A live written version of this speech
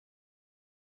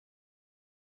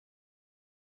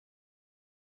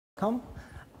welcome.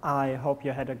 I hope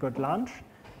you had a good lunch.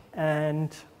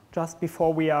 And just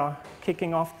before we are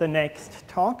kicking off the next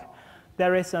talk,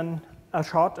 there is a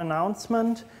short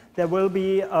announcement. There will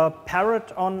be a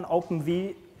Parrot on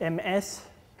OpenVMS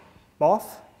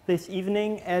BOF this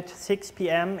evening at 6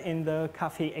 p.m. in the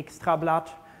Café Extrablatt.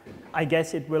 I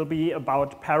guess it will be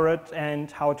about Parrot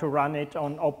and how to run it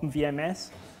on OpenVMS,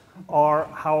 or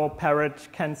how Parrot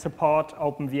can support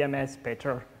OpenVMS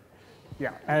better.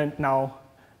 Yeah, and now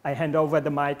I hand over the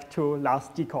mic to Lars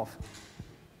Dieckhoff.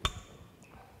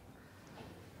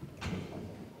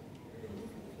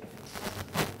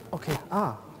 Okay,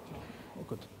 oh,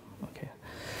 good, okay.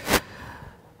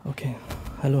 Okay,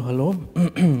 hello.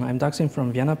 I'm Daxin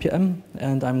from Vienna PM,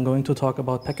 and I'm going to talk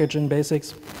about packaging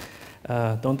basics.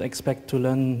 Don't expect to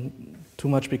learn too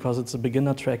much because it's a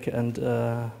beginner track, and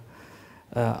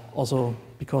also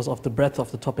because of the breadth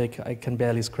of the topic, I can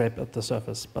barely scrape at the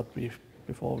surface. But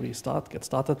before we get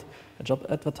started, a job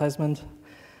advertisement.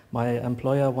 My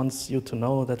employer wants you to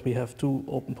know that we have 2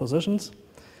 open positions,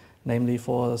 namely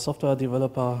for a software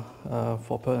developer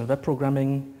for Perl and web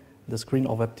programming, the screen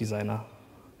or web designer.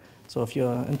 So if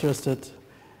you're interested,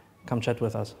 come chat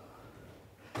with us.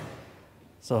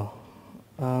 So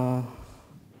I'm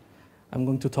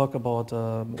going to talk about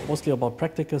mostly about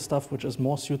practical stuff, which is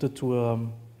more suited to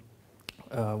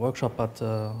a workshop, but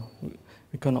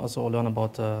we can also learn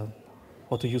about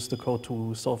how to use the code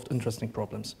to solve interesting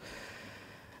problems.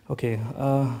 Okay,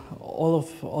 all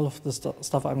of the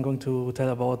stuff I'm going to tell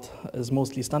about is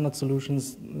mostly standard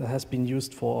solutions that has been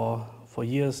used for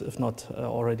years, if not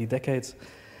already decades,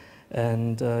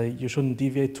 and you shouldn't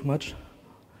deviate too much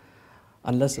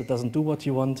unless it doesn't do what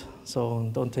you want. So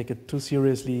don't take it too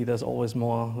seriously. There's always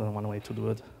more than one way to do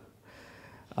it.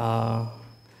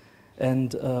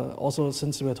 And also,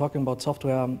 since we're talking about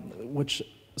software which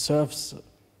serves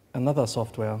another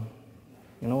software,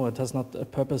 you know, it has not a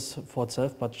purpose for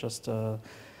itself, but just, for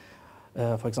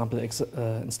example,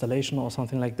 installation or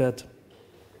something like that.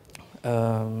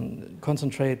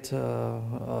 Concentrate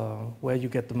where you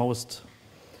get the most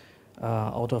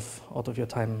out of your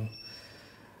time.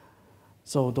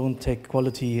 So don't take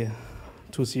quality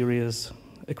too serious.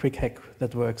 A quick hack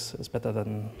that works is better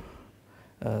than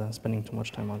spending too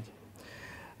much time on it.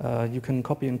 You can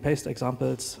copy and paste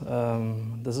examples.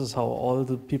 This is how all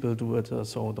the people do it,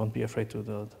 so don't be afraid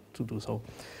to do so.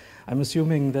 I'm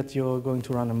assuming that you're going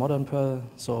to run a modern Perl,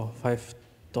 so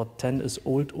 5.10 is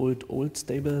old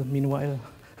stable meanwhile,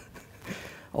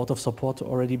 out of support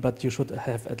already, but you should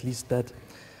have at least that,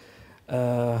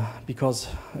 because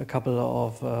a couple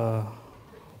of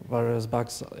various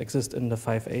bugs exist in the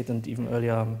 5.8 and even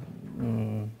earlier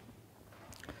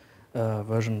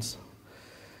versions.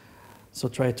 So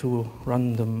try to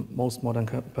run the most modern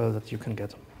Perl that you can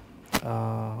get.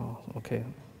 Okay.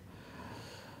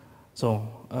 So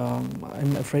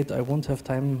I'm afraid I won't have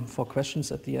time for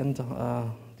questions at the end,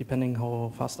 depending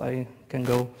how fast I can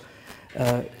go.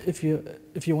 If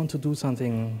you want to do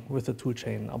something with the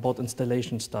toolchain about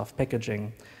installation stuff,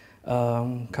 packaging,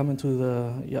 come into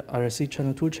the IRC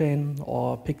channel toolchain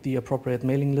or pick the appropriate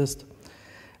mailing list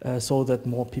so that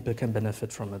more people can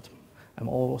benefit from it. I'm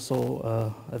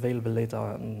also available later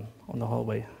on the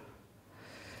hallway.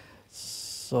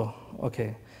 So,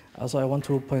 okay. Also, I want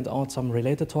to point out some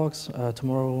related talks.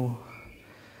 Tomorrow,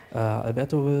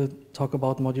 Alberto will talk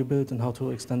about module build and how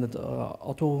to extend it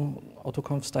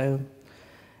autoconf style.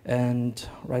 And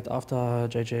right after,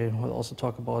 JJ will also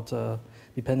talk about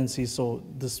dependencies. So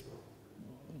this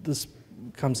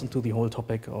comes into the whole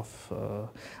topic of,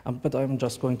 but I'm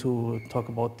just going to talk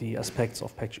about the aspects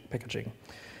of packaging.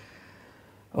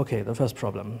 Okay, the first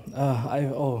problem.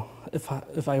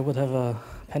 If I would have a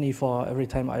penny for every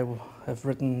time I have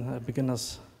written a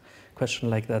beginner's question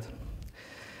like that,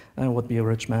 I would be a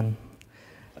rich man.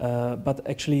 But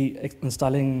actually,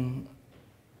 installing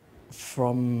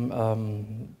from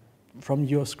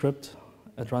your script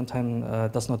at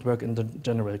runtime does not work in the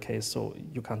general case, so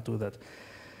you can't do that.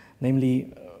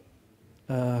 Namely,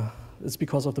 it's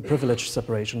because of the privilege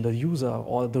separation. The user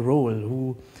or the role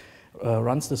who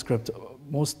runs the script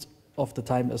most of the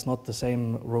time is not the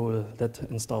same role that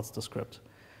installs the script.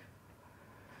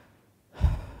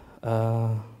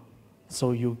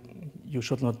 So you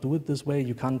should not do it this way.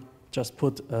 You can't just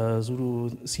put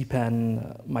sudo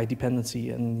cpan my dependency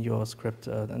in your script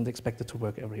and expect it to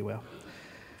work everywhere.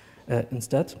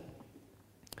 Instead,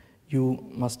 you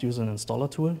must use an installer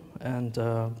tool, and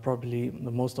probably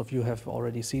most of you have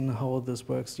already seen how this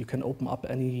works. You can open up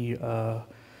any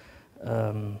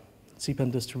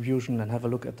cpan distribution and have a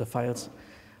look at the files,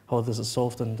 how this is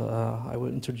solved, and I will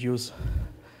introduce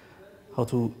how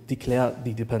to declare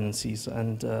the dependencies,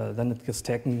 and then it gets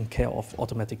taken care of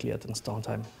automatically at install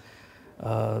time.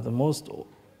 The most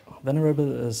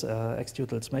venerable is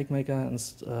xtutils makemaker,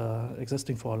 and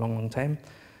existing for a long, long time.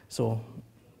 So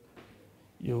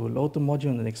you load the module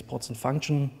and it exports a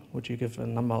function, which you give a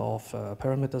number of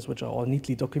parameters, which are all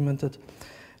neatly documented.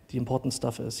 The important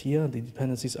stuff is here. The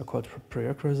dependencies are called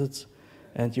prerequisites,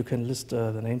 and you can list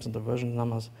the names and the version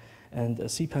numbers. And a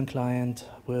CPAN client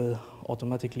will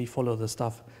automatically follow the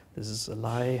stuff. This is a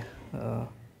lie.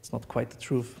 It's not quite the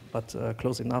truth, but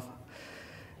close enough.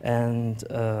 And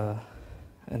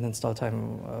install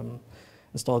time,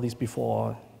 install these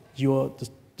before your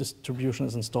distribution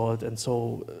is installed, and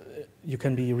so you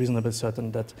can be reasonably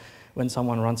certain that when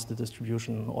someone runs the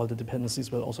distribution, all the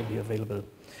dependencies will also be available.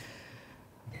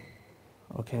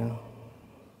 Okay.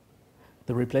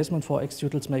 The replacement for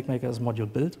xtutils makemaker is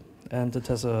module build, and it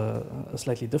has a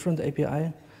slightly different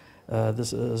API.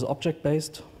 This is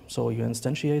object-based, so you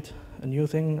instantiate a new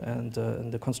thing, and in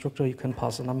the constructor you can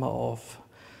pass a number of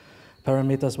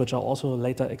parameters which are also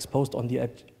later exposed on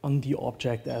the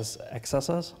object as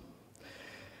accessors.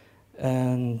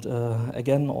 And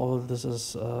again, all this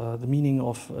is the meaning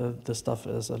of this stuff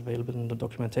is available in the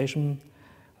documentation.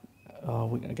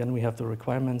 Again, we have the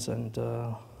requirements, and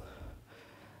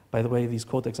by the way, these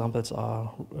code examples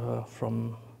are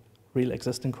from real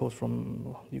existing code.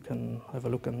 You can have a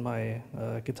look in my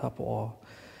GitHub or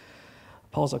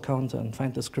Pause account and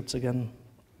find the scripts again.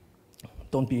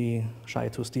 Don't be shy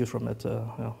to steal from it.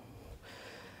 Yeah.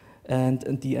 And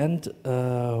in the end,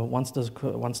 once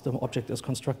the object is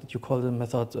constructed, you call the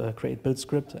method create build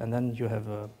script, and then you have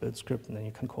a build script, and then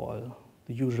you can call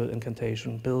the usual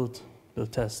incantation: build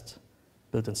test,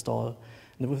 build install.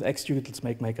 And with xtutils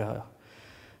makemaker,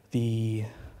 the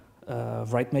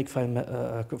write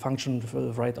makefile function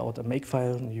will write out a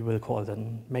makefile, and you will call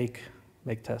then make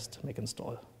test, make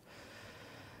install.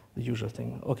 The usual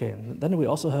thing. Okay, and then we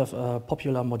also have a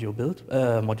popular module build,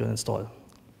 module install.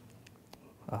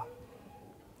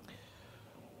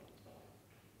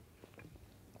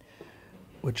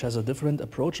 Which has a different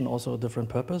approach and also a different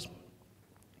purpose.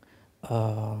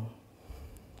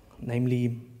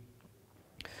 Namely,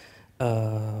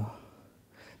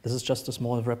 this is just a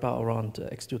small wrapper around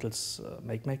xtutils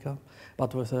makemaker,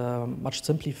 but with a much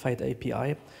simplified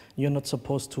API. You're not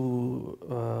supposed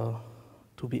to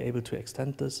be able to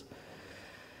extend this.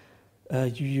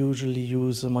 You usually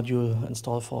use a module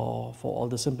install for all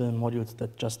the simple modules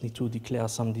that just need to declare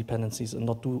some dependencies and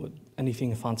not do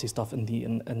anything fancy stuff in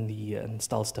the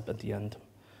install step at the end.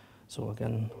 So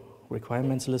again,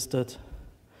 requirements listed,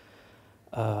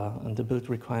 and the build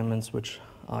requirements which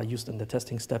are used in the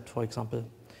testing step, for example,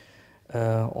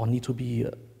 or need to be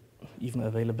even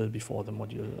available before the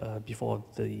module, before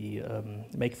the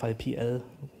makefile PL,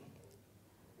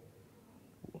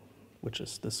 which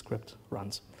is the script,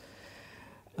 runs.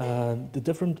 The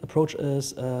different approach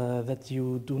is that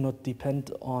you do not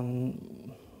depend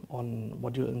on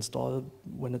module install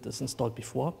when it is installed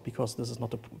before, because this is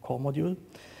not a core module.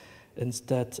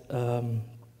 Instead,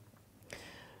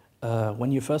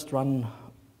 when you first run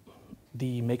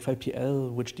the makefile PL,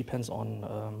 which depends on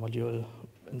module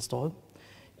install,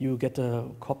 you get a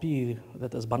copy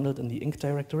that is bundled in the inc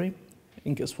directory.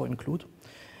 Inc is for include.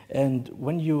 And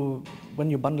when you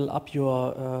bundle up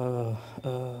your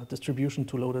distribution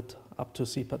to load it up to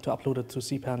CPAN, to upload it to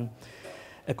CPAN,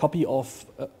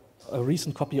 a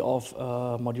recent copy of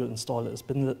module install is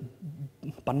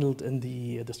bundled in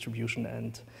the distribution,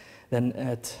 and then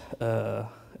at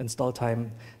install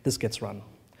time, this gets run.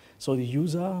 So the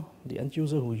user, the end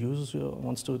user who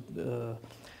wants to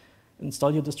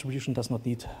install your distribution does not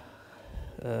need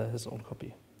his own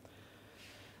copy.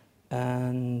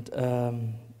 And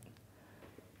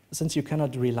since you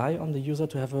cannot rely on the user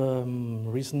to have a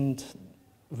recent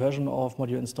version of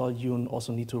module installed, you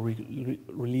also need to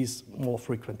release more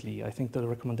frequently. I think the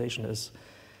recommendation is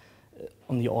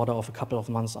on the order of a couple of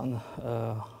months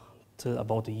till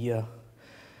about a year,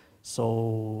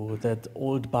 so that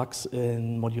old bugs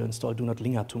in module install do not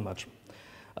linger too much.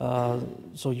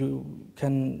 So you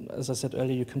can, as I said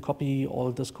earlier, you can copy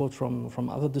all this code from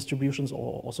other distributions,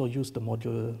 or also use the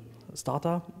module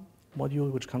starter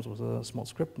module, which comes with a small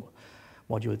script,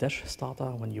 module dash starter.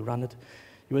 When you run it,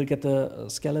 you will get a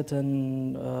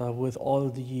skeleton with all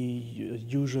the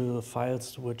usual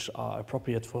files which are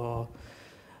appropriate for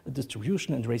a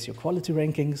distribution and raise your quality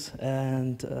rankings,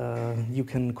 and you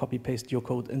can copy paste your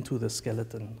code into the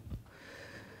skeleton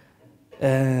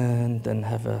and then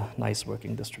have a nice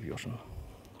working distribution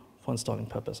for installing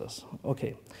purposes.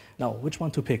 Okay, now which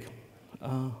one to pick?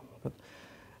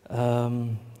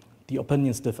 The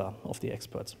opinions differ of the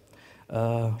experts.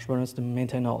 Schwerin is the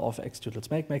maintainer of xtutils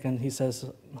makemake, and he says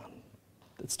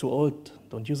it's too old,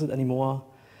 don't use it anymore.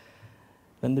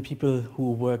 Then the people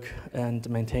who work and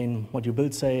maintain module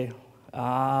build say,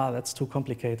 that's too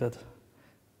complicated,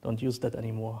 don't use that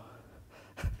anymore.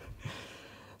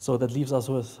 So that leaves us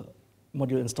with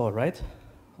module install, right?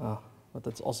 But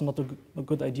that's also not a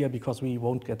good idea because we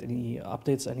won't get any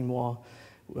updates anymore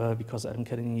because Adam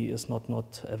Kennedy is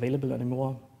not available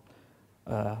anymore.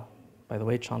 By the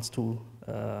way, chance to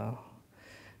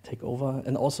take over.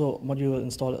 And also module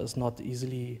install is not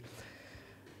easily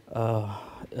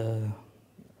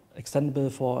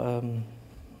extendable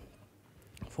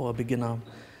for a beginner,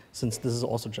 since this is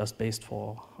also just based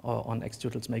on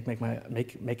xtutils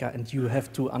maker, and you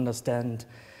have to understand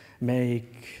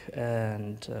make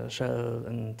and shell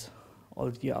and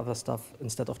all the other stuff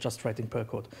instead of just writing Perl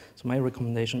code. So my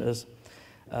recommendation is,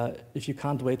 if you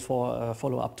can't wait for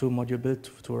follow-up to module build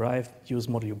to arrive, use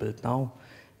module build now,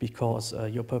 because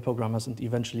your Perl programmers and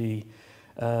eventually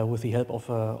with the help of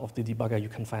the debugger, you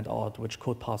can find out which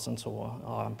code paths and so on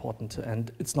are important,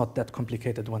 and it's not that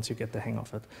complicated once you get the hang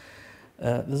of it.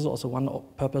 This is also one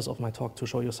purpose of my talk, to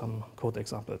show you some code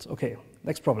examples. Okay,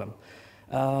 next problem.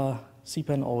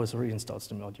 CPAN always reinstalls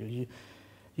the module.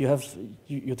 You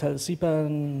tell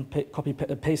CPAN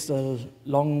paste a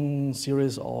long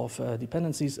series of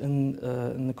dependencies in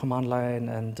the command line,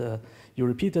 and you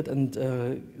repeat it, and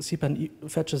CPAN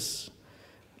fetches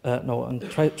and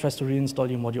tries to reinstall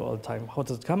your module all the time. How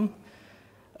does it come?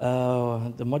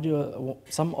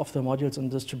 Some of the modules in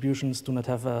distributions do not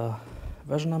have a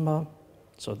version number,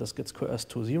 so this gets coerced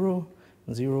to 0.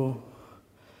 0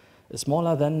 is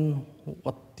smaller than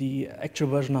what the actual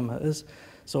version number is,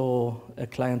 so a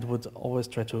client would always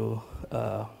try to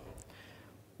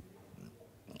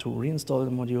reinstall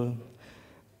the module.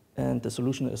 And the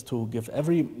solution is to give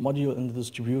every module in the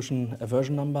distribution a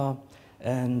version number,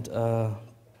 and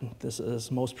this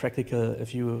is most practical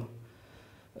if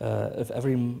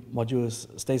every module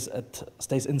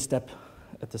stays in step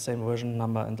at the same version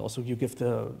number, and also you give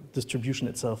the distribution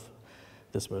itself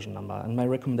this version number. And my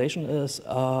recommendation is,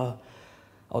 out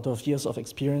of years of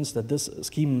experience, that this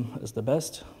scheme is the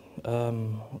best,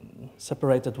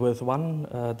 separated with one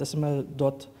decimal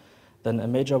dot, then a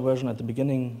major version at the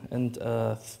beginning, and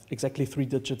exactly 3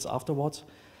 digits afterwards.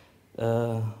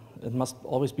 It must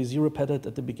always be 0 padded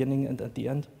at the beginning and at the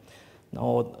end.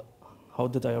 Now, how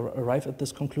did I arrive at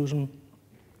this conclusion?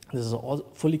 This is all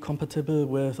fully compatible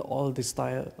with all the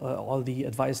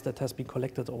advice that has been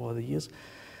collected over the years.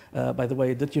 By the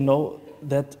way, did you know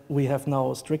that we have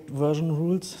now strict version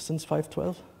rules since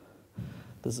 5.12?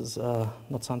 This is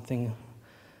not something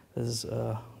that is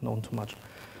known too much.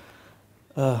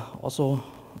 Also,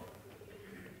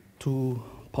 2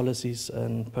 policies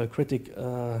and Perlcritic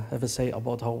have a say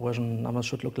about how version numbers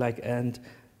should look like, and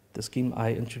the scheme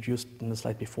I introduced in the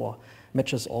slide before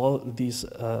matches all these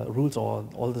rules or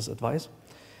all this advice.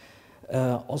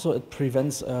 Also, it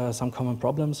prevents some common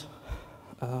problems.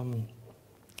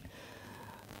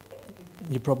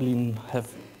 You probably have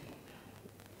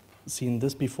seen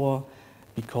this before,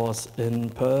 because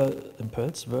in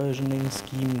Perl's versioning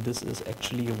scheme, this is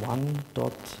actually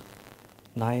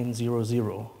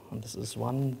 1.900, and this is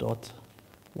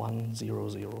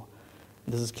 1.100.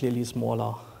 This is clearly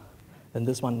smaller than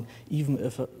this one, even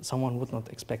if someone would not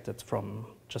expect it from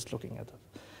just looking at it.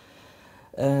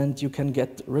 And you can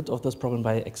get rid of this problem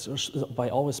by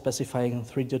always specifying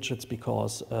 3 digits,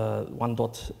 because 1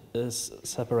 dot is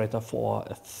separator for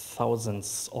a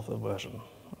thousandth of a version.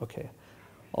 Okay.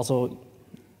 Also,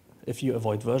 if you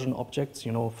avoid version objects,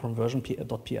 from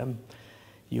version.pm,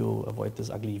 you avoid this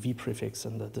ugly v prefix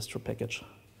in the distro package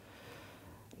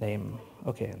name.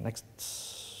 Okay, next.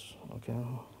 Okay.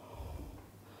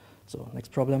 So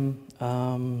next problem.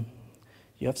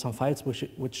 You have some files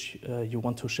which you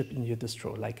want to ship in your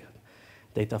distro, like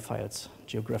data files,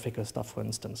 geographical stuff, for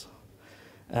instance.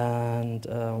 And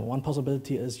one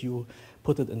possibility is you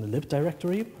put it in the lib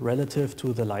directory relative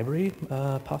to the library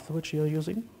path which you're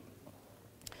using.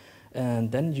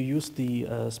 And then you use the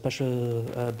special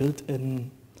built-in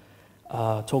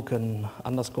token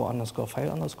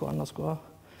 __file__,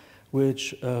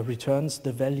 which returns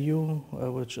the value,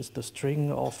 which is the string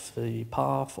of the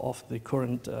path of the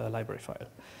current library file.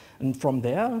 And from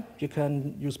there, you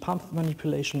can use path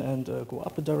manipulation and go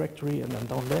up a directory and then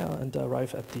down there and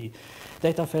arrive at the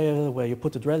data file where you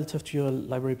put it relative to your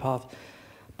library path.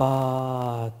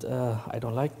 But I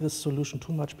don't like this solution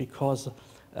too much, because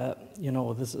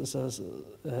this is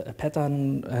a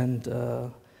pattern, and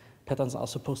patterns are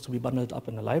supposed to be bundled up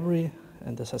in the library,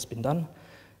 and this has been done.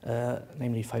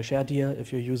 namely file share dir.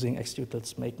 If you're using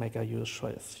executils makemaker, use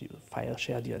file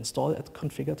share dir install at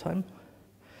configure time.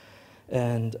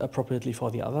 And appropriately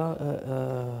for the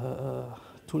other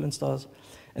tool installs.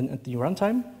 And at the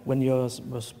runtime, when your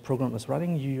program is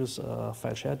running, you use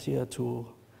file share dir to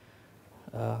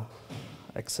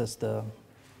access the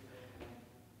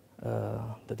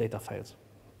data files.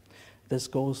 This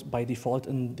goes by default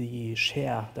in the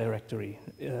share directory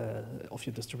of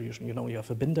your distribution. You know, you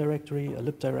have a bin directory, a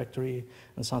lib directory,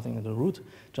 and something in the root.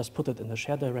 Just put it in the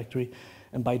share directory,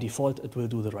 and by default, it will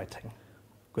do the right thing.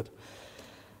 Good.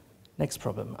 Next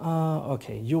problem.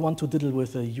 Okay, you want to diddle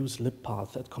with a use lib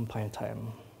path at compile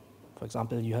time. For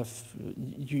example, you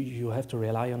have to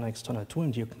rely on an external tool,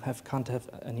 and you can't have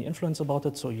any influence about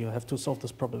it, so you have to solve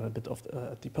this problem a bit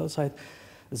at the Perl side.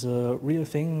 It's a real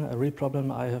thing, a real problem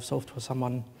I have solved for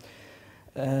someone.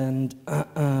 And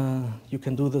you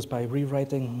can do this by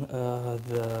rewriting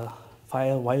the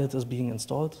file while it is being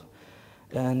installed.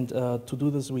 And to do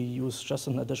this, we use just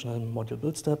an additional module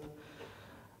build step.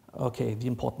 Okay, the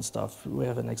important stuff. We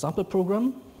have an example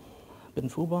program,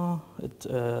 bin-foobar. It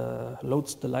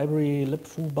loads the library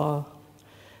lib-foobar.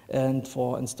 And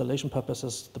for installation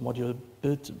purposes, the module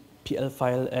build PL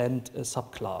file and a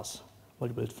subclass.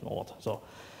 Module build Nord. So,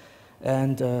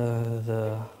 and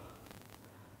the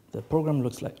program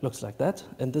looks like that,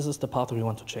 and this is the part we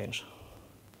want to change.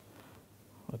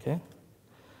 Okay.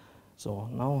 So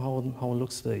now how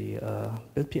looks the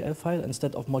build PL file?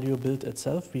 Instead of module build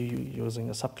itself, we're using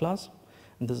a subclass,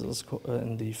 and this is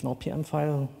in the Nord PM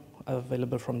file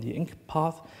available from the inc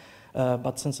path.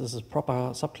 But since this is a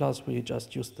proper subclass, we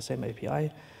just use the same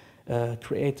API,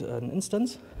 create an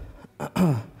instance.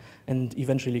 And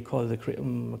eventually call the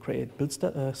create build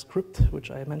script,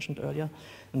 which I mentioned earlier.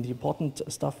 And the important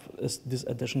stuff is this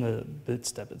additional build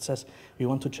step. It says we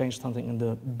want to change something in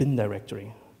the bin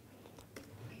directory.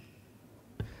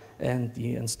 And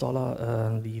the installer,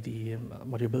 the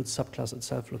module build subclass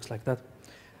itself looks like that.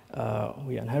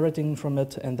 We are inheriting from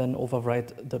it and then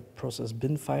overwrite the process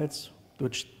bin files,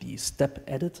 which the step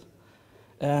added.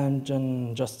 And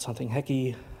then just something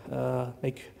hacky,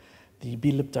 make the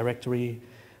blib directory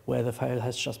where the file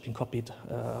has just been copied,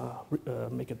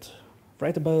 make it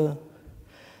writable,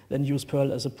 then use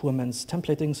Perl as a poor man's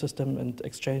templating system and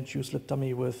exchange use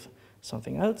libdummy with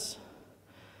something else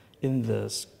in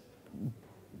the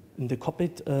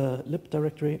copied lib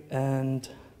directory, and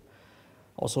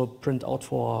also print out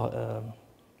for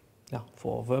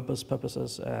verbose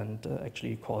purposes and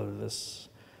actually call this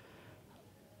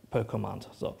Perl command.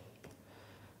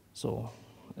 So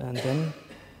and then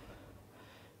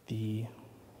the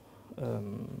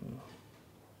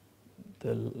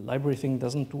library thing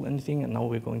doesn't do anything, and now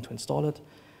we're going to install it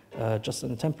just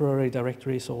in a temporary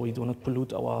directory, so we do not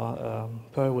pollute our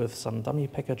Perl with some dummy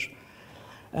package,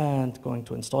 and going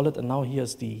to install it. And now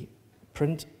here's the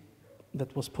print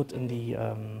that was put in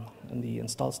the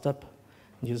install step.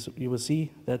 You will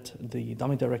see that the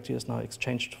dummy directory is now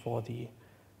exchanged for the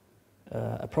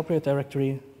appropriate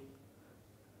directory,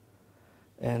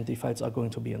 and the files are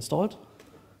going to be installed.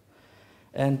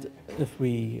 And if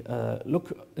we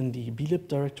look in the blib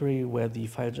directory where the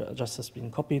file just has been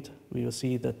copied, we will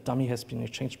see that dummy has been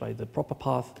exchanged by the proper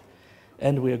path,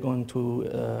 and we are going to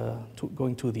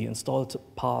the installed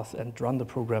path and run the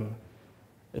program.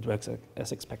 It works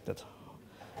as expected.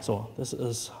 So this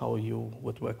is how you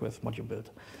would work with module build.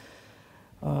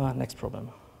 Next problem.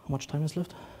 How much time is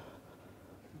left?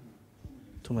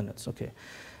 2 minutes. Okay.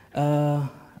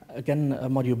 Again, a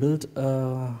module build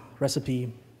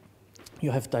recipe. You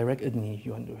have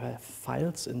you have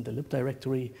files in the lib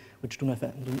directory which do not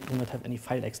have any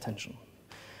file extension.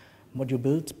 Module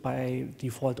build by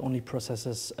default only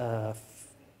processes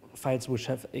files which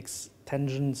have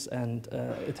extensions, and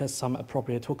it has some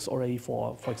appropriate hooks already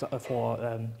for example,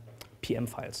 for PM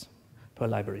files, Perl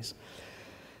libraries.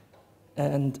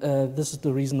 And this is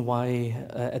the reason why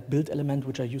at build element,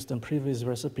 which I used in previous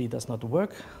recipe, does not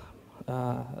work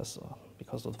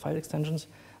because of the file extensions.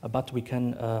 But we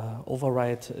can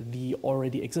overwrite the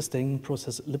already existing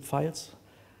process lib files,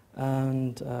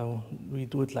 and we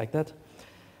do it like that.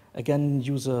 Again,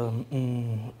 use a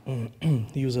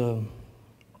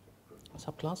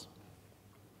subclass,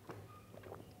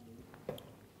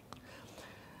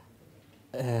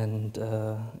 and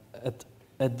at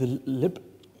the lib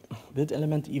build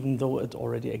element, even though it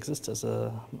already exists as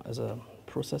a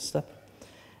process step,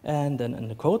 and then in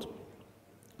the code,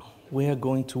 we are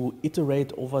going to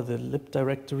iterate over the lib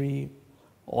directory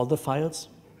all the files.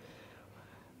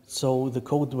 So the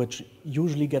code which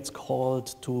usually gets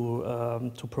called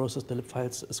to process the lib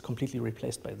files is completely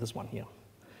replaced by this one here.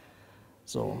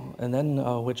 So, and then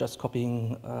we're just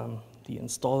copying the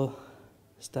install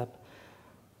step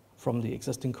from the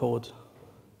existing code,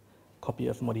 copy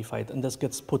if modified, and this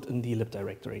gets put in the lib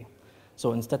directory.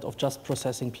 So instead of just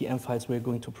processing PM files, we're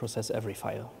going to process every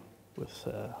file with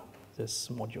this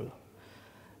module.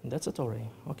 And that's it already,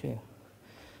 okay.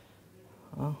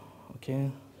 Okay,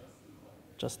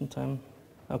 just in time.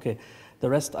 Okay, the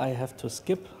rest I have to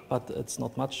skip, but it's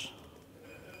not much.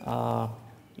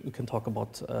 You can talk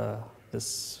about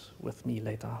this with me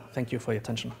later. Thank you for your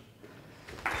attention.